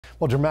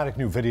Well, dramatic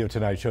new video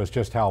tonight shows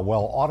just how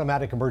well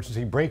automatic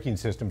emergency braking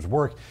systems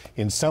work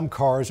in some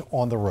cars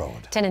on the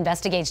road. 10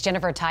 Investigates'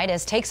 Jennifer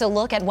Titus takes a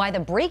look at why the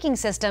braking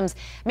systems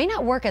may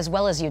not work as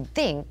well as you'd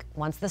think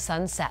once the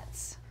sun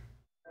sets.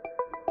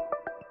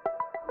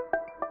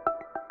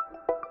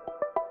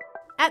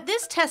 At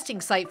this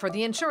testing site for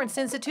the Insurance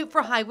Institute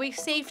for Highway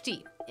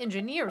Safety,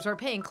 engineers are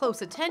paying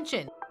close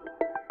attention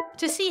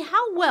to see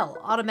how well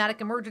automatic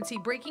emergency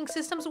braking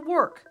systems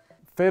work.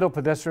 Fatal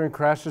pedestrian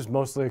crashes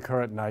mostly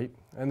occur at night,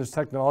 and there's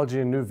technology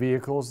in new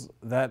vehicles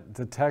that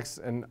detects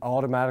and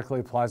automatically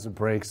applies the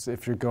brakes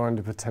if you're going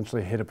to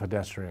potentially hit a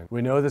pedestrian.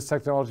 We know this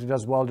technology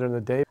does well during the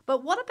day.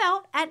 But what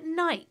about at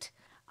night?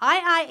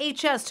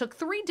 IIHS took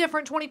 3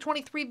 different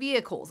 2023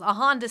 vehicles, a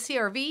Honda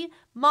CRV,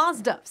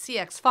 Mazda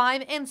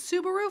CX5, and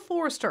Subaru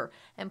Forester,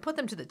 and put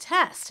them to the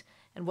test.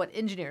 And what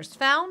engineers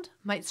found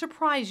might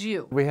surprise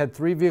you. We had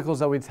 3 vehicles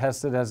that we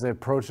tested as they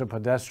approached a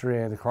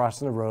pedestrian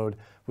crossing the road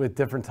with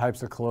different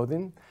types of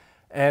clothing.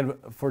 And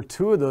for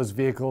 2 of those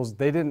vehicles,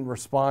 they didn't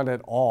respond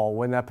at all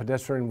when that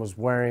pedestrian was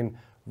wearing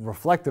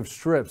reflective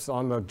strips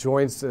on the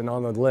joints and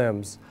on the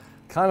limbs,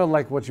 kind of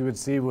like what you would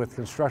see with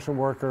construction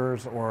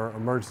workers or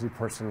emergency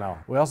personnel.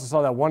 We also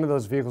saw that one of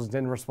those vehicles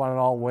didn't respond at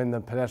all when the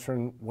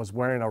pedestrian was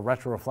wearing a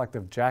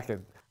retroreflective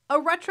jacket. A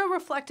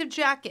retroreflective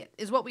jacket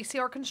is what we see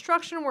our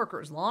construction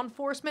workers, law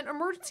enforcement,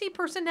 emergency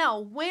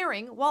personnel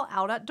wearing while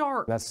out at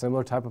dark. That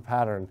similar type of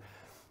pattern,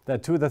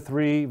 that 2 of the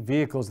 3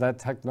 vehicles, that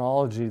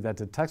technology that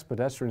detects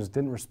pedestrians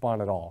didn't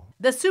respond at all.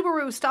 The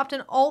Subaru stopped in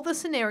all the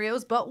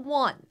scenarios but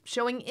one,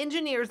 showing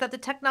engineers that the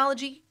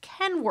technology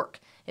can work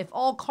if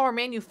all car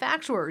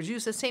manufacturers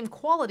use the same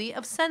quality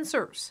of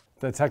sensors.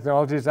 The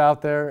technology is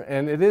out there,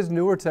 and it is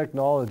newer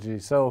technology.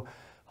 So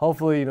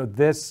hopefully,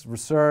 this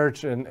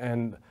research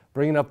and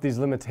bringing up these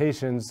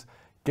limitations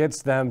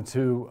gets them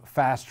to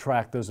fast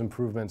track those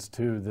improvements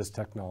to this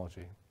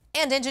technology.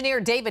 And engineer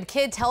David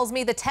Kidd tells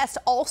me the test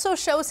also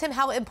shows him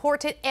how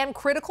important and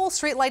critical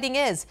street lighting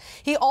is.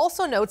 He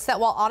also notes that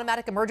while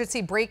automatic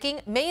emergency braking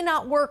may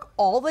not work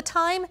all the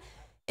time,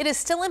 it is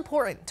still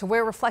important to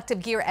wear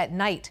reflective gear at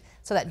night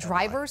so that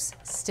drivers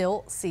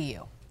still see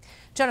you.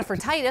 Jennifer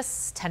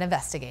Titus, 10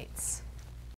 Investigates.